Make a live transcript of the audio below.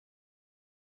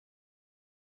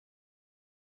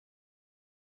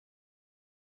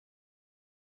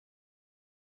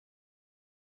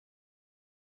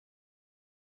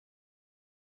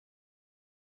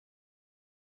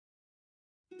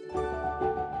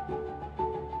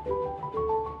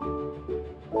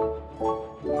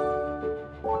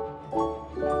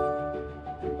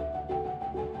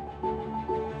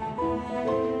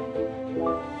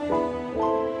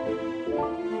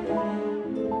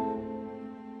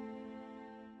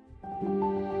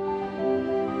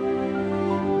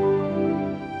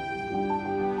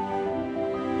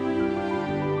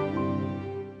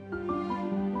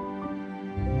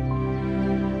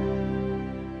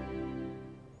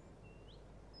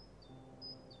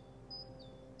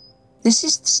This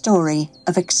is the story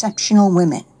of exceptional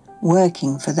women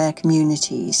working for their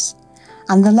communities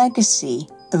and the legacy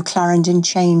of Clarendon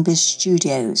Chambers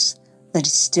Studios that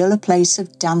is still a place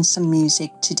of dance and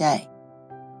music today.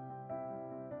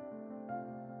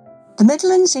 The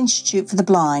Midlands Institute for the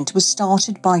Blind was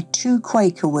started by two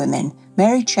Quaker women,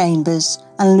 Mary Chambers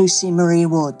and Lucy Marie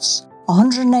Woods,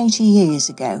 180 years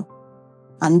ago,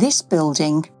 and this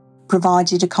building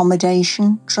provided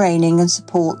accommodation, training and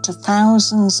support to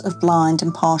thousands of blind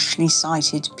and partially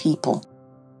sighted people.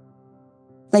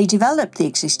 They developed the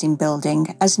existing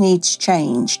building as needs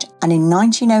changed, and in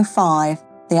 1905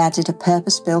 they added a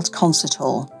purpose-built concert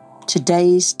hall,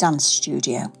 today's dance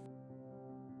studio.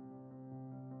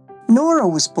 Nora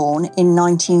was born in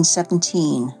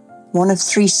 1917, one of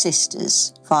three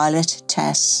sisters, Violet,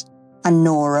 Tess and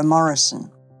Nora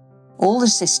Morrison. All the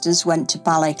sisters went to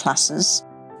ballet classes,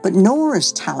 but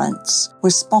Nora's talents were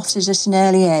spotted at an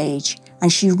early age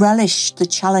and she relished the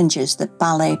challenges that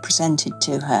ballet presented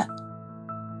to her.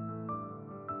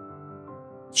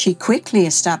 She quickly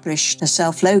established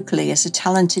herself locally as a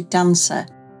talented dancer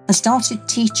and started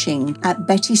teaching at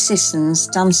Betty Sisson's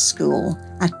dance school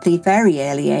at the very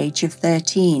early age of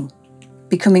 13,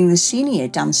 becoming the senior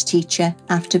dance teacher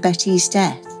after Betty's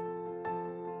death.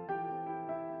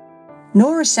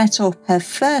 Nora set up her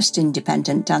first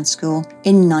independent dance school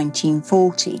in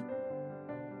 1940.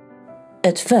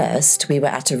 At first, we were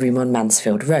at a room on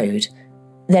Mansfield Road.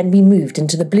 Then we moved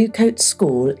into the Bluecoat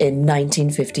School in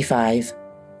 1955.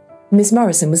 Miss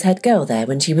Morrison was head girl there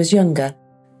when she was younger,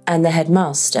 and the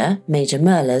headmaster, Major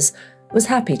Merlers, was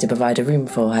happy to provide a room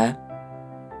for her.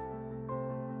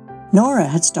 Nora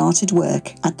had started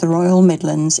work at the Royal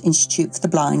Midlands Institute for the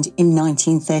Blind in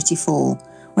 1934,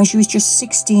 when she was just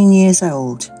 16 years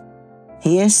old.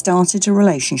 Here started a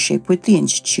relationship with the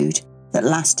Institute that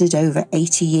lasted over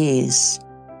 80 years.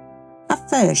 At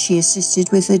first, she assisted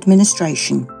with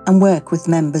administration and work with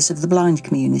members of the blind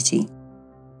community.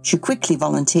 She quickly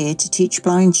volunteered to teach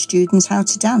blind students how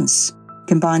to dance,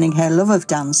 combining her love of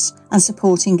dance and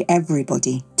supporting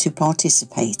everybody to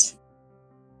participate.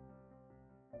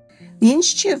 The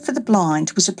Institute for the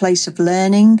Blind was a place of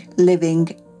learning,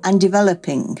 living and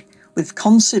developing, with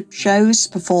concert shows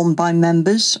performed by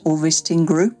members or visiting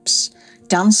groups.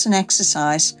 Dance and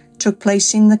exercise took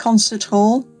place in the concert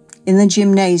hall, in the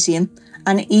gymnasium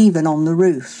and even on the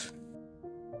roof.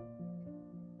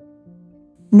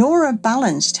 Nora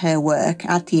balanced her work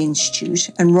at the Institute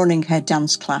and running her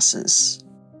dance classes.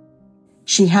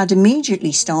 She had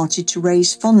immediately started to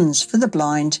raise funds for the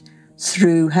blind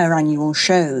through her annual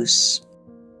shows.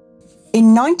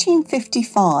 In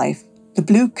 1955, the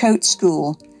Bluecoat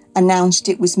School announced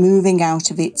it was moving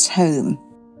out of its home.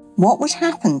 What would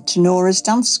happen to Nora's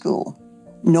dance school?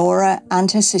 Nora and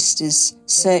her sisters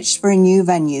searched for a new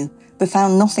venue but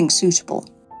found nothing suitable.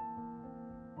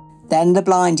 Then the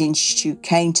Blind Institute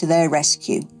came to their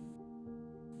rescue.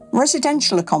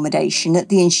 Residential accommodation at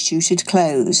the Institute had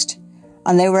closed,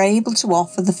 and they were able to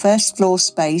offer the first floor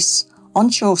space on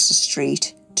Chaucer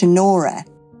Street to Nora.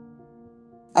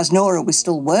 As Nora was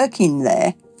still working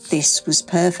there, this was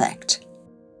perfect.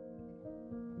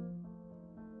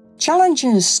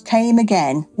 Challenges came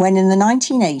again when in the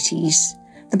 1980s,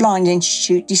 the Blind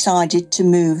Institute decided to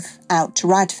move out to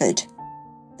Radford.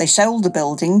 They sold the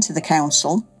building to the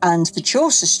council and the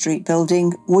Chaucer Street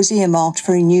building was earmarked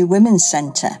for a new women's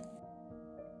centre.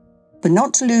 But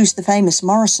not to lose the famous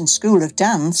Morrison School of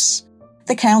Dance,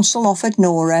 the council offered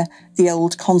Nora the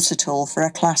old concert hall for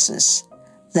her classes.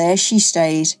 There she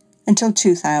stayed until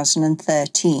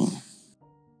 2013.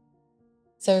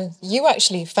 So you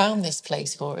actually found this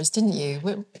place for us, didn't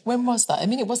you? When was that? I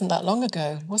mean, it wasn't that long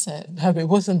ago, was it? No, it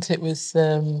wasn't. It was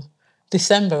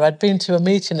December. I'd been to a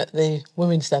meeting at the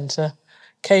Women's Centre,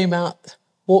 came out,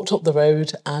 walked up the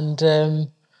road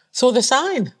and saw the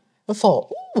sign. I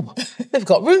thought, ooh, they've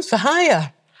got rooms for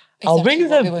hire. I'll ring them.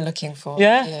 What we were looking for.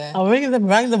 Yeah, I'll ring them,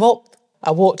 rang them up.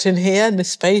 I walked in here in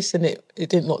this space and it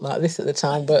didn't look like this at the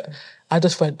time, but I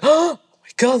just went, oh my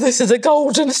God, this is a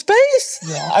golden space.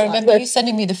 Yeah, I remember you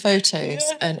sending me the photos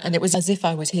and it was as if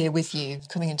I was here with you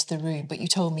coming into the room, but you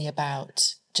told me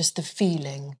about just the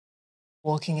feeling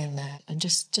walking in there and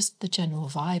just the general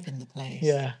vibe in the place.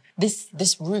 Yeah.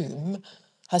 This room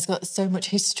has got so much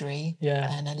history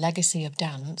and a legacy of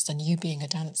dance, and you being a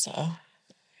dancer,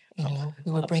 you know,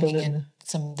 we were bringing in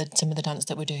some of the dance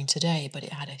that we're doing today, but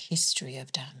it had a history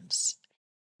of dance.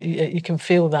 You can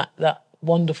feel that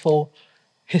wonderful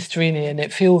history in here, and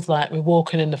it feels like we're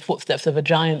walking in the footsteps of a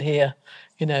giant here,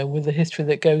 you know, with the history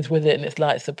that goes with it, and it's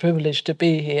like it's a privilege to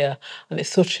be here, and it's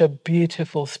such a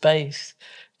beautiful space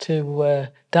to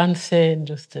dance in,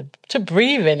 just to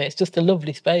breathe in. It's just a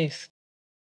lovely space.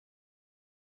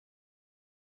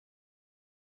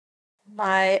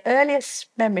 My earliest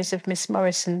memories of Miss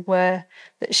Morrison were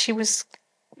that she was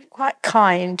quite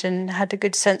kind and had a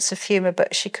good sense of humour,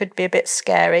 but she could be a bit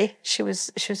scary. She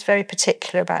was very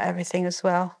particular about everything as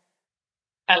well.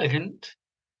 Elegant,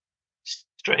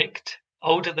 strict,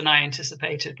 older than I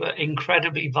anticipated, but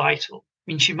incredibly vital. I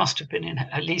mean, she must have been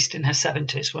at least in her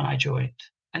 70s when I joined.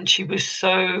 And she was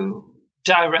so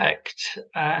direct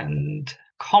and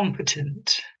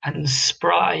competent and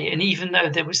spry. And even though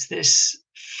there was this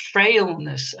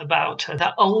frailness about her,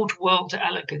 that old world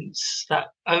elegance that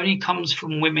only comes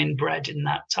from women bred in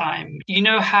that time. You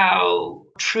know how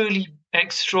truly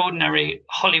extraordinary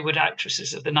Hollywood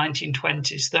actresses of the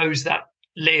 1920s, those that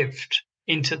lived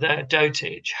into their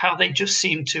dotage, how they just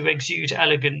seemed to exude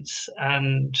elegance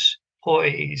and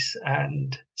poise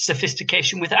and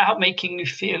sophistication without making you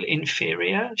feel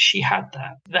inferior. She had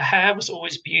that. The hair was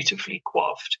always beautifully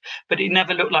coiffed, but it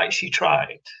never looked like she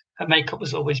tried. Her makeup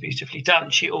was always beautifully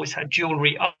done. She always had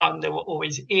jewellery on. There were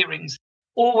always earrings,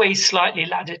 always slightly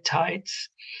laddered tights,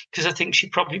 because I think she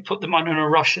probably put them on in a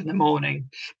rush in the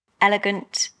morning.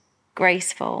 Elegant,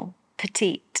 graceful,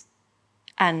 petite,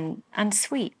 and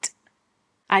sweet.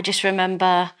 I just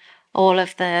remember all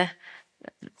of the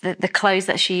clothes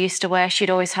that she used to wear. She'd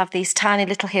always have these tiny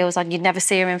little heels on. You'd never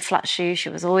see her in flat shoes. She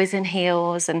was always in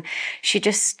heels, and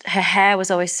her hair was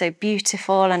always so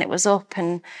beautiful, and it was up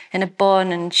and in a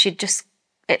bun, and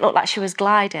it looked like she was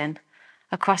gliding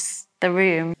across the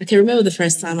room. I can remember the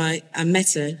first time I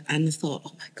met her and I thought,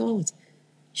 oh my God,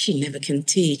 she never can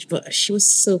teach, but she was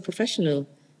so professional.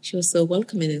 She was so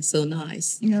welcoming and so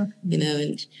nice. Yeah. You know,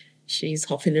 and she's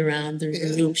hopping around the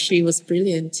room. She was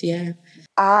brilliant, yeah.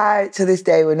 I, to this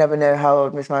day, will never know how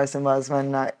old Miss Morrison was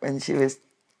when she was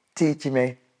teaching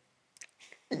me.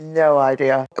 No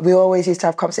idea. We always used to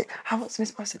have conversations. How old's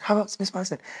Miss Morrison? How old's Miss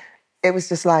Morrison? It was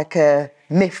just like a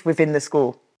myth within the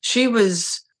school. She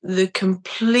was the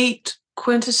complete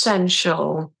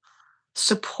quintessential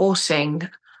supporting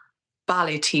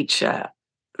ballet teacher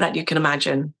that you can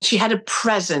imagine. She had a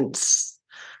presence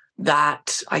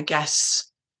that I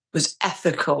guess was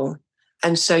ethical,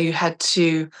 and so you had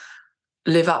to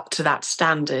live up to that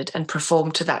standard and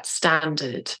perform to that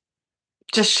standard.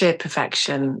 Just sheer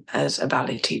perfection as a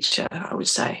ballet teacher, I would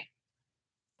say.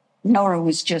 Nora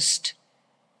was just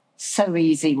so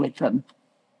easy with them.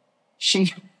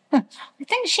 I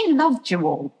think she loved you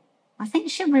all. I think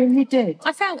she really did.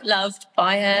 I felt loved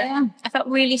by her. Yeah. I felt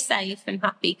really safe and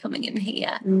happy coming in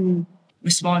here.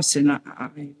 Miss Morrison, I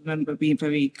remember being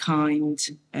very kind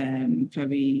and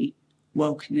very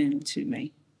welcoming to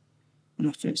me when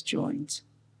I first joined.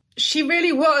 She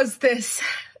really was this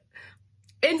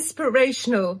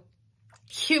inspirational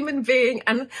human being,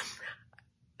 and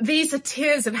these are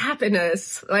tears of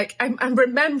happiness. Like, I'm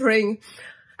remembering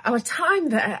our time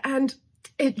there, and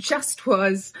it just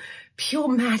was pure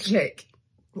magic.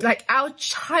 Like, our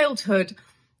childhood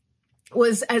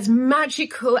was as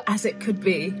magical as it could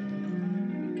be.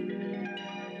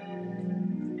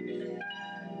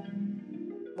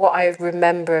 What I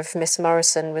remember of Miss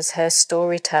Morrison was her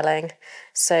storytelling.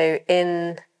 So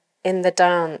in the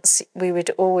dance, we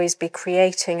would always be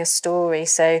creating a story.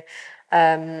 So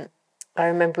I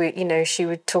remember, she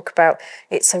would talk about,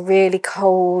 it's a really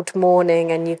cold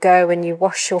morning and you go and you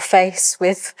wash your face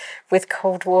with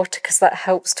cold water because that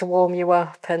helps to warm you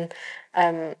up.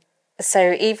 And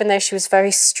so even though she was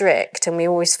very strict and we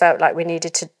always felt like we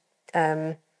needed to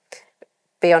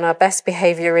be on our best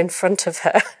behaviour in front of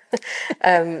her,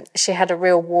 she had a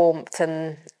real warmth,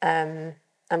 and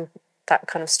that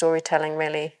kind of storytelling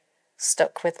really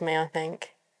stuck with me, I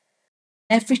think.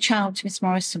 Every child to Miss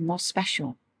Morrison was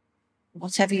special.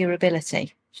 Whatever your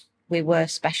ability, we were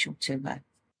special to her.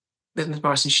 With Miss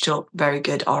Morrison, she taught very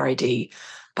good RAD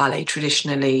ballet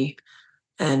traditionally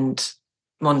and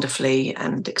wonderfully,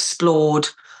 and explored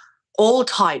all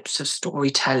types of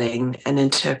storytelling and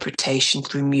interpretation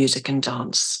through music and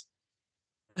dance.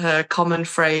 Her common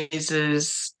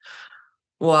phrases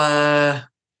were,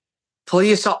 pull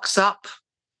your socks up,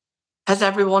 has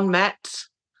everyone met?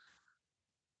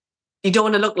 You don't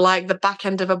want to look like the back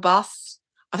end of a bus.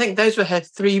 I think those were her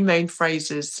three main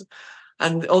phrases,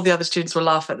 and all the other students will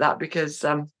laugh at that because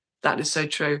that is so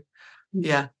true.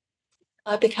 Yeah.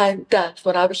 I became deaf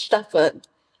when I was 7,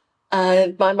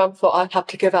 and my mum thought I'd have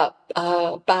to give up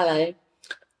ballet.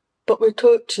 But we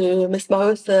talked to Miss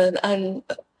Morrison, and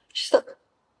she said,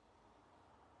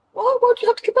 why do you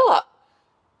have to give up?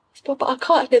 I said, but I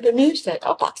can't hear the music.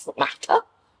 Oh, that doesn't matter.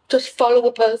 Just follow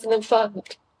the person in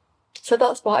front. So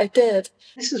that's what I did.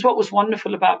 This is what was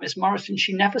wonderful about Miss Morrison.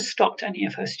 She never stopped any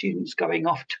of her students going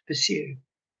off to pursue.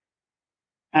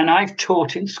 And I've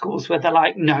taught in schools where they're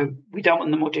like, no, we don't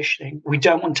want them auditioning. We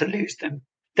don't want to lose them.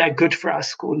 They're good for our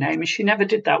school name. And she never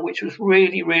did that, which was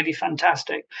really, really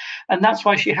fantastic. And that's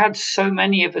why she had so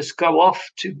many of us go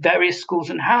off to various schools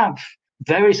and have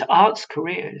various arts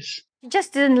careers. She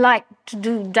just didn't like to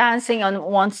do dancing on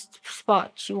one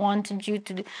spot. She wanted you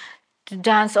to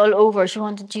dance all over. She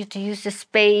wanted you to use the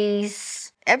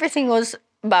space. Everything was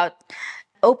about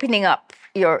opening up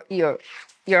your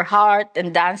heart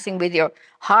and dancing with your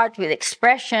heart, with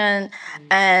expression,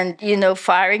 and, you know,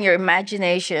 firing your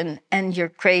imagination and your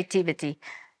creativity.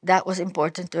 That was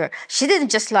important to her. She didn't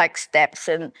just like steps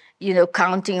and, you know,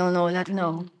 counting and all that.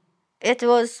 No, it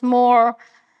was more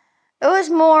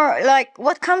like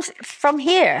what comes from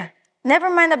here. Never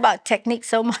mind about technique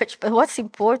so much, but what's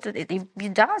important is you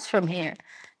dance from here.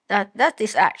 That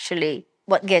is actually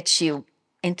what gets you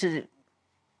into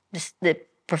the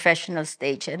professional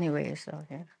stage anyway. So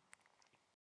yeah.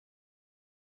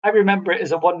 I remember it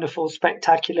as a wonderful,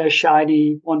 spectacular,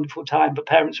 shiny, wonderful time, but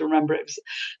parents remember it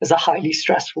as a highly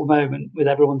stressful moment with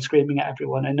everyone screaming at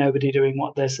everyone and nobody doing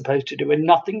what they're supposed to do and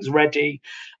nothing's ready,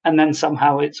 and then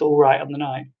somehow it's all right on the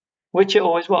night, which it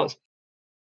always was.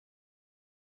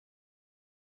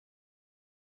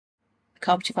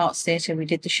 Commemorating Arts CIC, we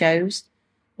did the shows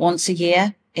once a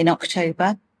year in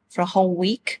October for a whole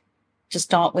week. To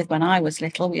start with, when I was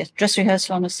little, we had dress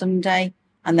rehearsal on a Sunday,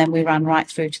 and then we ran right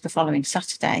through to the following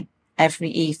Saturday every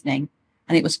evening.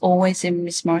 And it was always in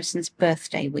Miss Morrison's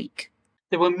birthday week.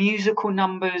 There were musical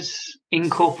numbers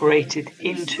incorporated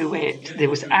into it. There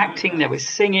was acting, there was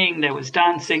singing, there was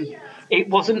dancing. It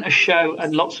wasn't a show,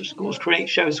 and lots of schools create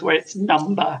shows where it's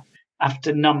number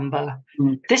after number.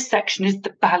 This section is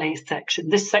the ballet section.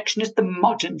 This section is the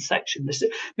modern section.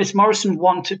 Miss Morrison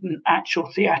wanted an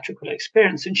actual theatrical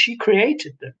experience, and she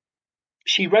created them.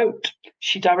 She wrote,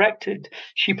 she directed,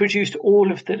 she produced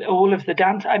all of the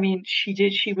dance. I mean,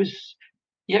 she was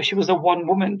a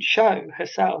one-woman show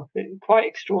herself. Quite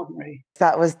extraordinary.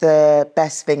 That was the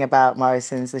best thing about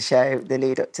Morrison's, the show, the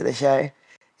lead up to the show.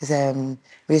 Because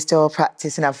we used to all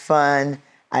practice and have fun,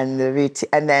 and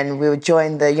then we would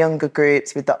join the younger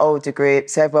groups with the older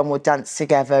groups, so everyone would dance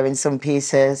together in some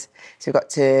pieces. So we got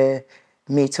to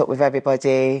meet up with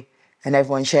everybody and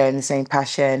everyone sharing the same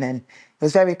passion, and it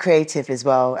was very creative as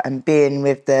well, and being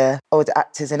with the older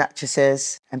actors and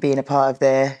actresses and being a part of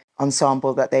the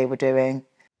ensemble that they were doing.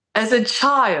 As a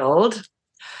child,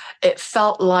 it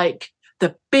felt like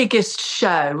the biggest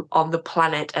show on the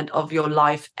planet and of your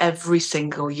life every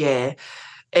single year.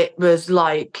 It was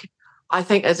like, I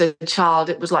think as a child,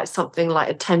 it was like something like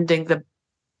attending the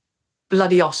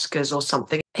bloody Oscars or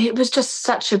something. It was just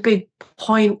such a big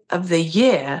point of the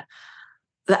year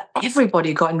that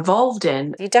everybody got involved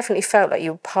in. You definitely felt like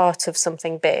you were part of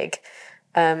something big.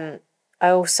 I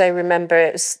also remember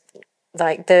it was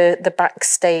like the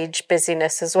backstage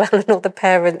busyness as well, and all the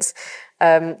parents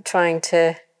trying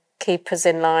to keep us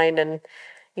in line and,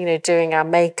 you know, doing our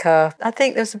makeup. I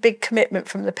think there was a big commitment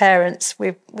from the parents.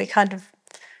 We kind of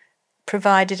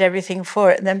provided everything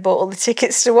for it and then bought all the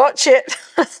tickets to watch it,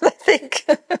 I think.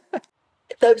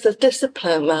 There was a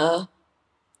discipline there,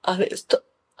 and it's,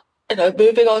 you know,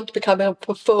 moving on to becoming a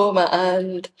performer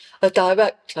and a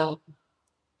director,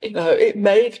 you know, it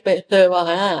made me who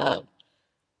I am,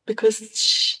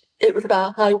 because it was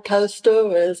about how you tell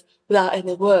stories without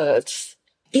any words.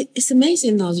 It's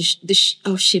amazing how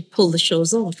how she pulled the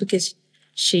shows off, because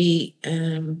she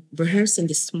rehearsed in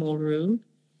this small room,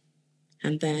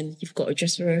 and then you've got a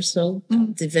dress rehearsal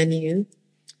at the venue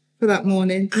for that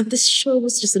morning. And the show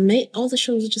was just amazing. All the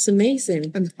shows were just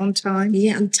amazing. And on time.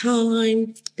 Yeah, on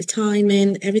time, the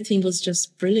timing, everything was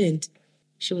just brilliant.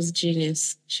 She was a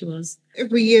genius. She was.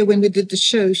 Every year when we did the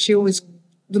show,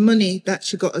 the money that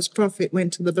she got as profit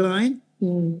went to the blind.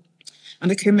 Mm.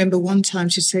 And I can remember one time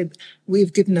she said,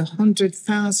 we've given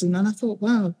 100,000. And I thought,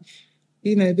 wow,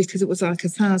 you know, because it was like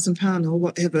 £1,000 or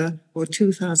whatever, or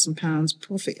 £2,000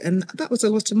 profit. And that was a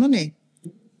lot of money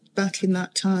back in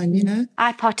that time, you know.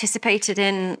 I participated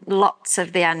in lots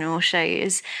of the annual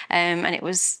shows, and it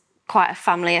was quite a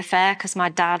family affair because my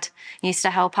dad used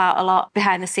to help out a lot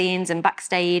behind the scenes and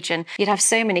backstage, and you'd have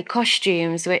so many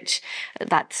costumes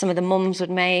that some of the mums would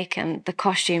make, and the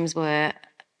costumes were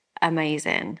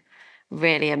amazing,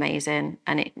 really amazing,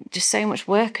 and it just so much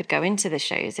work could go into the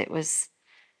shows. It was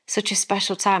such a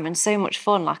special time and so much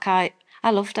fun. Like I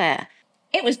loved it.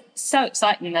 It was so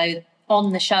exciting though.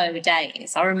 On the show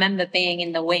days, I remember being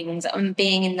in the wings and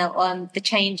being in the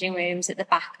changing rooms at the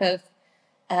back of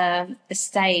the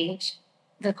stage.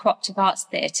 The Cooperative Arts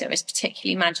Theatre is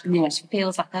particularly magical. It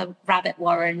feels like a rabbit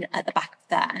warren at the back of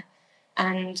there.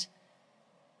 And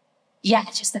yeah,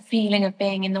 just the feeling of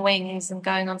being in the wings and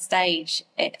going on stage.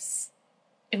 It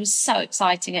was so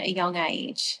exciting at a young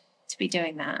age to be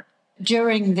doing that.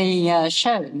 During the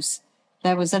shows,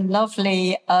 there was a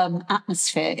lovely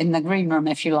atmosphere in the green room,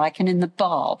 if you like, and in the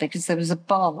bar, because there was a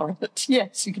bar.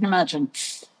 Yes, you can imagine.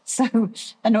 So,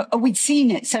 and we'd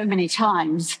seen it so many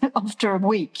times after a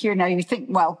week, you know, you think,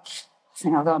 well, I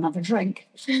think I'll go and have a drink.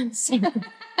 So,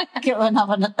 go and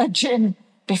have a gin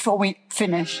before we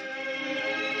finish.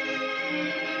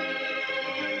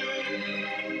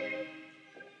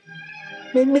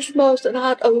 I mean, Miss Morrison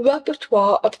had a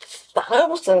repertoire of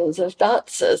thousands of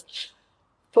dances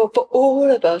for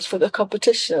all of us for the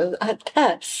competition, and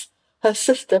Tess, her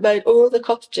sister, made all the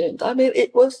costumes. I mean,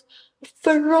 it was a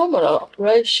phenomenal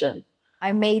operation.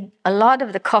 I made a lot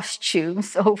of the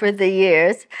costumes over the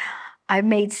years. I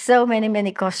made so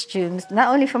many costumes,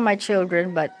 not only for my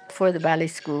children, but for the ballet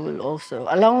school also,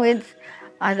 along with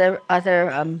other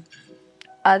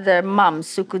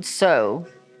mums who could sew,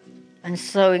 and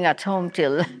sewing at home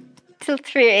till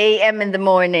 3 a.m. in the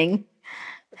morning.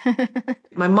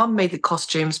 My mum made the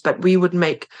costumes, but we would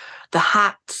make the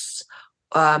hats,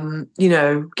 you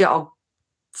know, get our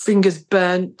fingers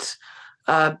burnt,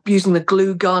 using the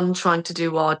glue gun, trying to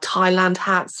do our Thailand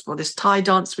hats for this Thai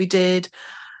dance we did,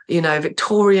 you know,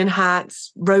 Victorian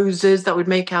hats, roses that we'd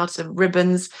make out of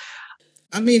ribbons.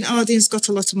 I mean, Ardene's got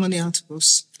a lot of money out of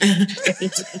us.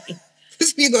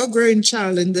 You've got a growing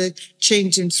child and they're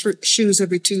changing shoes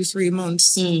every 2-3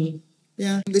 months.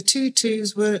 Yeah, the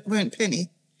tutus weren't penny.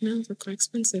 No, they're quite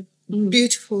expensive.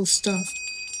 Beautiful stuff.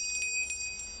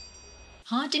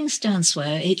 Harding's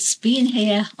Dancewear, it's been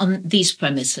here on these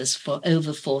premises for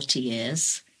over 40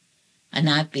 years, and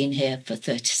I've been here for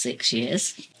 36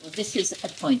 years. Well, this is a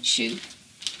point shoe.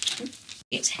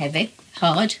 It's heavy,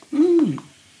 hard.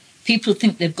 People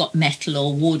think they've got metal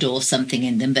or wood or something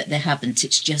in them, but they haven't.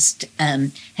 It's just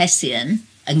Hessian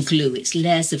and glue. It's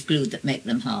layers of glue that make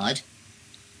them hard,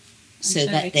 so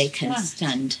that they can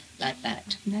stand like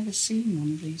that. I've never seen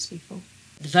one of these before.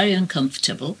 They're very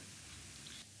uncomfortable.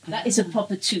 That is a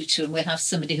proper tutu, and we have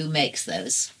somebody who makes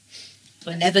those.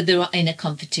 Whenever they're in a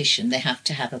competition, they have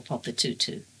to have a proper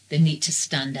tutu. They need to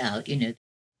stand out, you know.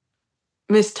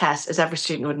 Miss Tess, as every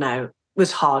student would know,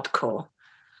 was hardcore.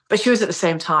 But she was at the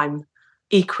same time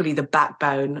equally the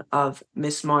backbone of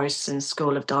Miss Morrison's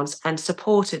School of Dance and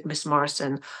supported Miss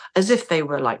Morrison as if they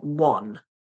were like one.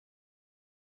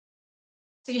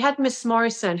 So you had Miss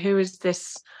Morrison, who is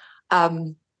this,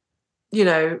 you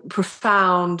know,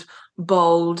 profound,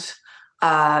 bold,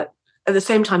 at the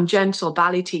same time gentle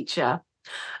ballet teacher.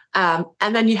 And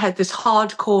then you had this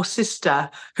hardcore sister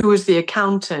who was the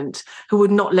accountant, who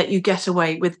would not let you get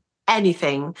away with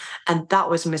anything. And that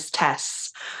was Miss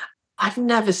Tess. I've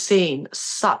never seen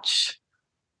such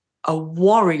a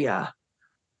warrior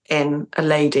in a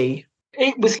lady.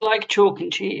 It was like chalk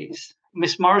and cheese.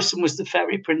 Miss Morrison was the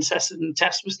fairy princess and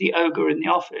Tess was the ogre in the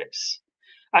office.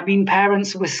 I mean,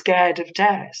 parents were scared of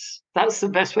Tess. That's the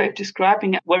best way of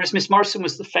describing it. Whereas Miss Morrison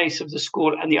was the face of the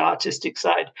school and the artistic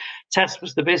side, Tess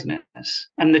was the business.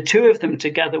 And the two of them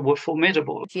together were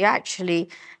formidable. She actually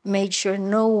made sure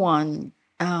no one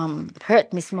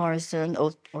hurt Miss Morrison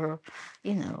or,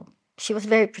 you know, she was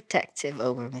very protective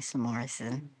over Miss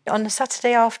Morrison. On a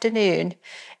Saturday afternoon,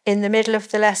 in the middle of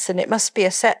the lesson, it must be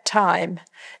a set time,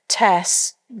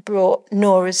 Tess brought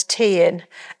Nora's tea in,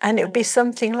 and it would be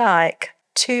something like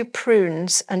 2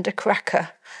 prunes and a cracker.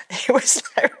 It was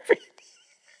like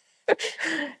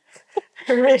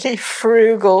really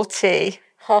frugal tea.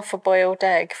 Half a boiled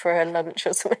egg for her lunch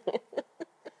or something.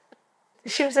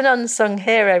 She was an unsung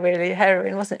hero, really,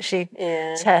 heroine, wasn't she,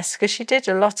 Tess? Because she did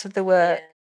a lot of the work. Yeah.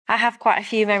 I have quite a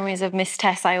few memories of Miss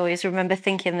Tess. I always remember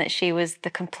thinking that she was the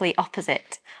complete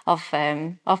opposite of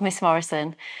Miss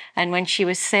Morrison. And when she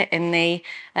would sit in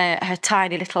her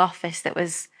tiny little office that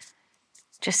was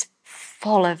just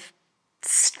full of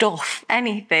stuff,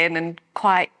 anything, and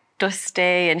quite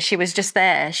dusty, and she was just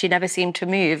there. She never seemed to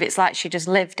move. It's like she just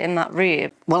lived in that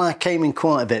room. Well, I came in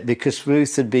quite a bit because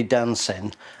Ruth would be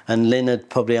dancing and Lynn would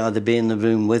probably either be in the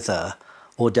room with her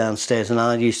or downstairs, and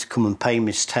I used to come and pay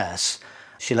Miss Tess.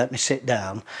 She let me sit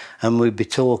down and we'd be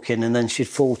talking, and then she'd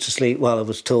fall to sleep while I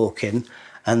was talking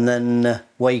and then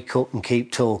wake up and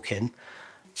keep talking.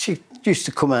 She used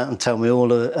to come out and tell me all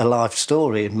her life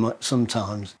story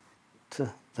sometimes. So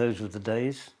those were the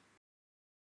days.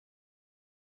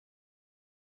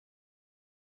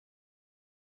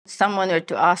 Someone were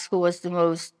to ask who was the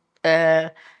most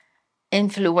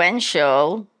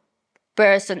influential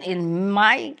person in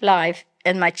my life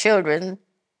and my children's,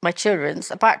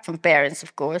 apart from parents,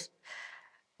 of course,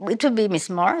 it would be Miss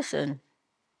Morrison,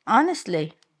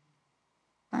 honestly.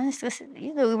 And it was,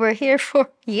 we were here for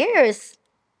years.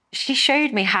 She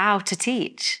showed me how to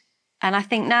teach. And I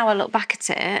think now I look back at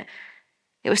it,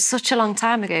 it was such a long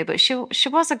time ago, but she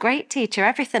was a great teacher,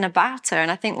 everything about her.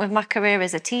 And I think with my career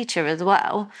as a teacher as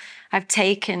well, I've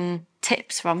taken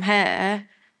tips from her.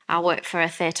 I work for a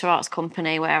theatre arts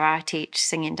company where I teach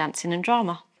singing, dancing and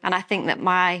drama. And I think that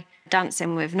my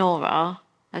dancing with Nora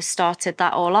has started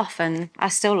that all off, and I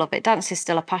still love it. Dance is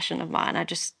still a passion of mine.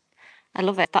 I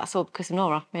love it. That's all because of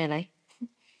Nora, really.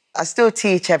 I still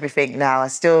teach everything now. I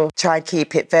still try and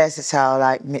keep it versatile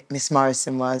like Miss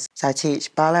Morrison was. So I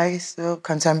teach ballet still,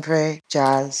 contemporary,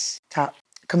 jazz, tap,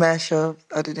 commercial,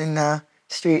 other than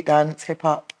street dance,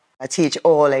 hip-hop. I teach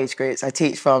all age groups. I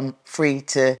teach from 3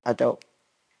 to adult.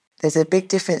 There's a big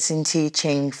difference in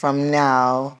teaching from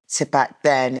now to back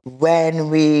then. When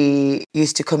we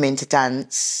used to come into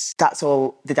dance, that's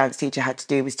all the dance teacher had to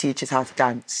do was teach us how to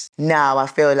dance. Now I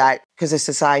feel like, because of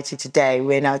society today,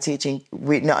 we're now teaching,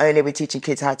 not only are we teaching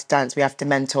kids how to dance, we have to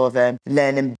mentor them,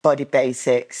 learning body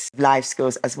basics, life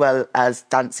skills, as well as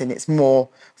dancing. It's more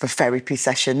of a therapy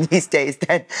session these days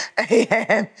than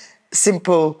a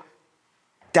simple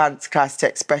dance class to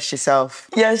express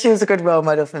yourself. Yeah, she was a good role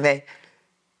model for me.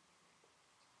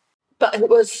 But it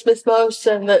was Miss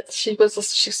Morrison that she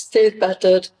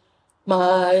spearheaded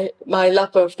my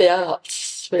love of the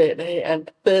arts, really,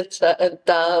 and theatre and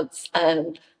dance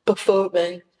and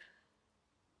performing.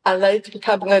 And later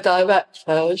becoming a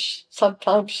director,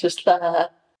 sometimes she's there.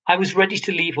 I was ready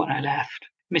to leave when I left.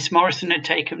 Miss Morrison had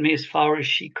taken me as far as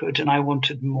she could, and I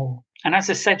wanted more. And as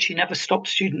I said, she never stopped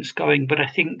students going, but I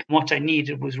think what I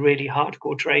needed was really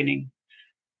hardcore training,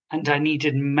 and I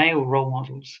needed male role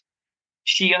models.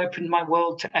 She opened my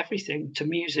world to everything, to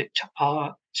music, to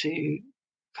art, to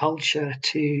culture,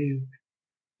 to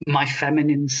my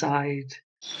feminine side.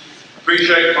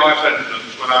 Appreciate my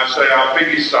sentiments when I say our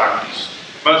biggest thanks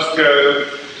must go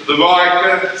to the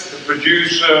writer, the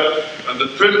producer and the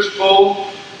principal,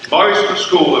 Morrison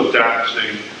School of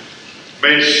Dancing,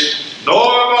 Miss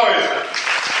Nora Morrison.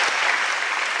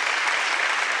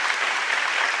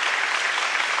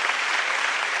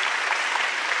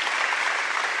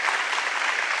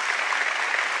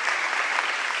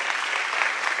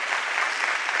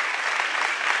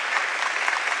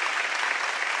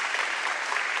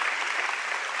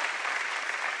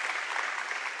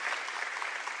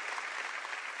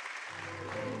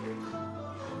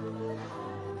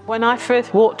 When I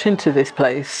first walked into this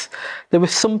place, there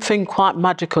was something quite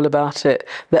magical about it.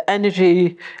 The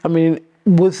energy,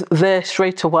 was there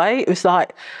straight away. It was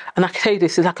like, and I can tell you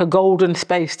this is like a golden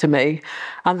space to me.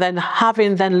 And then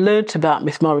having learnt about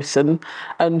Miss Morrison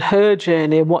and her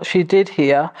journey and what she did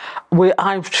here,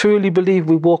 I truly believe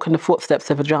we walk in the footsteps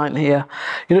of a giant here.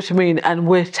 You know what I mean? And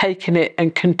we're taking it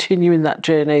and continuing that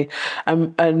journey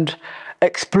and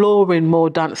exploring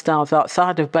more dance styles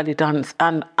outside of belly dance,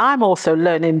 and I'm also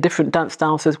learning different dance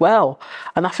styles as well,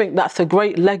 and I think that's a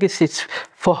great legacy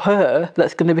for her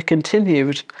that's going to be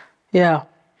continued. Yeah.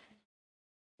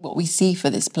 What we see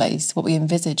for this place, what we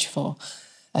envisage for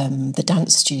the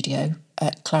dance studio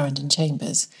at Clarendon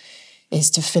Chambers,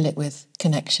 is to fill it with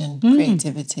connection,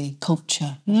 creativity,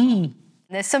 culture.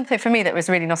 There's something for me that was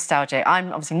really nostalgic.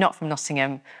 I'm obviously not from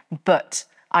Nottingham, but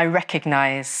I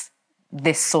recognise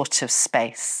this sort of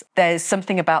space. There's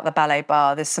something about the ballet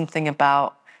bar, there's something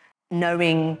about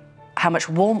knowing how much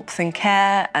warmth and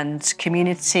care and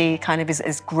community kind of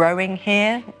is growing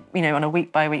here, on a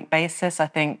week-by-week basis. I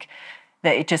think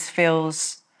that it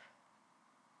feels,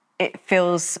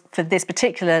 for this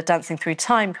particular Dancing Through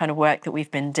Time kind of work that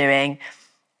we've been doing,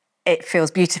 it feels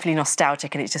beautifully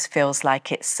nostalgic, and it just feels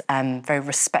like it's very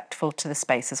respectful to the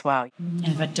space as well.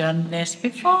 Never done this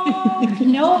before.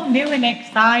 No, new and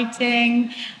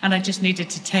exciting. And I just needed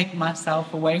to take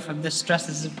myself away from the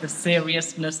stresses of the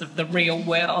seriousness of the real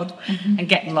world and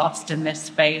get lost in this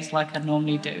space like I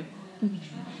normally do.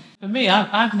 For me,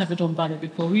 I've never done ballet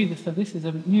before either, so this is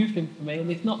a new thing for me, and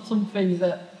it's not something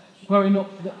that growing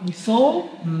up that we saw.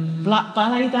 Black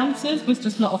ballet dancers was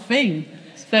just not a thing.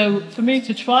 So for me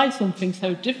to try something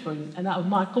so different and out of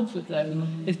my comfort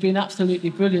zone has been absolutely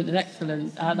brilliant and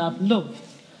excellent, and I've loved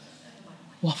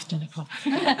wafting across.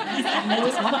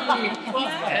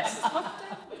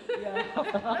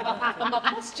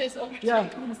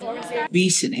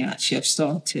 Recently, actually, I've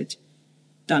started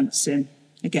dancing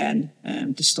again.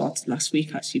 Just started last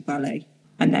week, actually, ballet,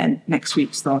 and then next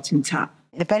week starting tap.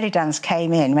 The belly dance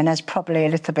came in when I was probably a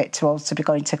little bit too old to be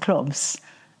going to clubs.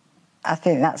 I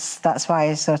think that's why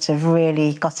I sort of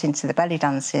really got into the belly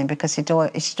dancing, because it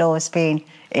had always been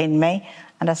in me,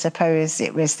 and I suppose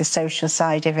it was the social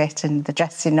side of it and the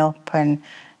dressing up and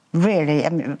really, I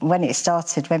mean, when it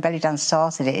started, when belly dance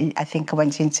started, I think I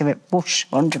went into it, whoosh,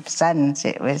 100%.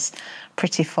 It was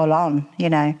pretty full on, you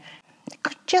know.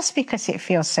 Just because it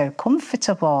feels so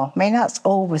comfortable. I mean, that's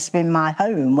always been my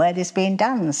home where there's been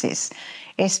dance.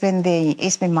 It's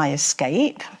been my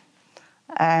escape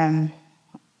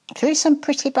through some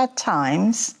pretty bad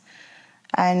times.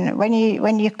 And when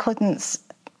you couldn't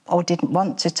or didn't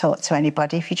want to talk to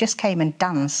anybody, if you just came and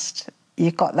danced,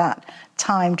 you got that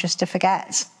time just to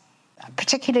forget.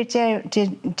 Particularly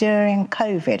during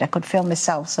COVID, I could feel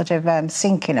myself sort of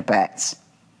sinking a bit.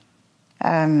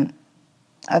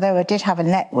 Although I did have a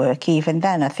network even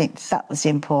then, I think that was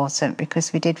important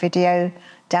because we did video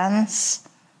dance.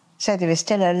 So there was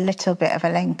still a little bit of a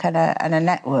link and a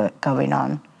network going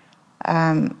on.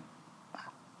 And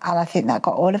I think that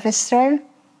got all of us through.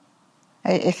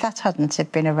 If that hadn't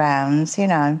have been around, you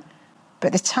know.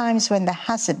 But the times when there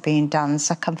hasn't been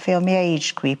dance, I can feel my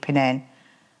age creeping in.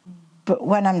 But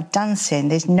when I'm dancing,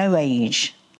 there's no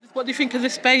age. What do you think of the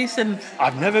space? And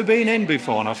I've never been in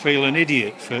before, and I feel an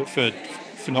idiot for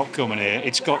not coming here.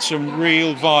 It's got some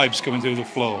real vibes coming through the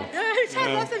floor. Yeah, it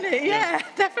has, hasn't it? Yeah,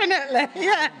 definitely.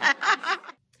 Yeah.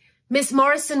 Miss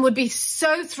Morrison would be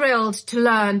so thrilled to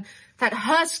learn that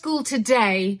her school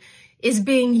today is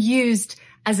being used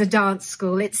as a dance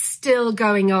school. It's still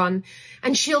going on.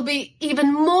 And she'll be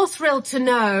even more thrilled to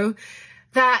know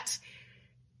that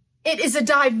it is a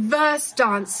diverse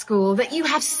dance school, that you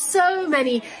have so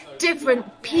many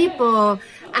different people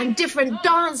and different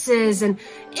dances and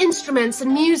instruments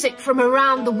and music from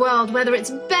around the world, whether it's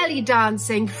belly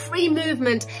dancing, free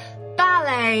movement,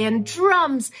 ballet and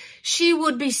drums. She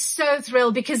would be so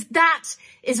thrilled because that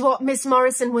is what Miss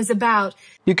Morrison was about.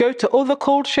 You go to other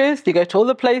cultures, you go to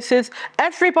other places,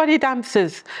 everybody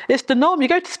dances. It's the norm. You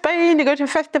go to Spain, you go to a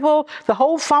festival, the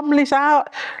whole family's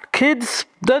out, kids,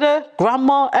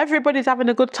 grandma, everybody's having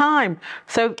a good time.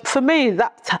 So for me,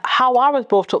 that's how I was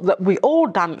brought up, that we all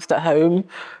danced at home.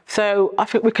 So I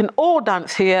think we can all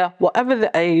dance here, whatever the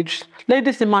age.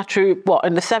 Ladies in my troupe,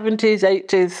 in the 70s,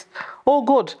 80s, all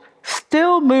good.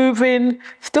 Still moving,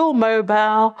 still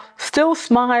mobile, still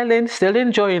smiling, still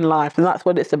enjoying life, and that's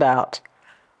what it's about.